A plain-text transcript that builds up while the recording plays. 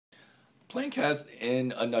Plancast,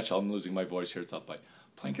 in a nutshell, I'm losing my voice here at South by.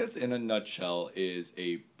 Plancast, in a nutshell, is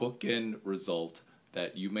a bookend result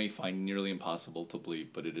that you may find nearly impossible to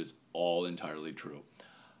believe, but it is all entirely true.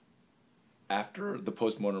 After the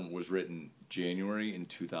postmortem was written January in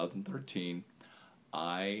 2013,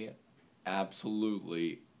 I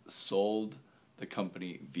absolutely sold the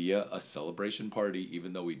company via a celebration party,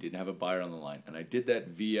 even though we didn't have a buyer on the line. And I did that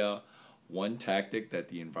via one tactic that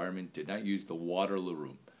the environment did not use, the Waterloo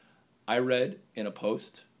Room. I read in a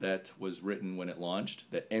post that was written when it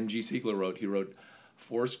launched that MG Seigler wrote. He wrote,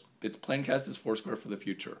 "It's Plancast is Foursquare for the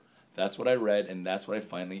future." That's what I read, and that's what I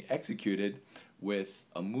finally executed with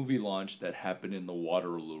a movie launch that happened in the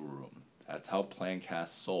Waterloo Room. That's how Plancast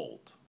sold.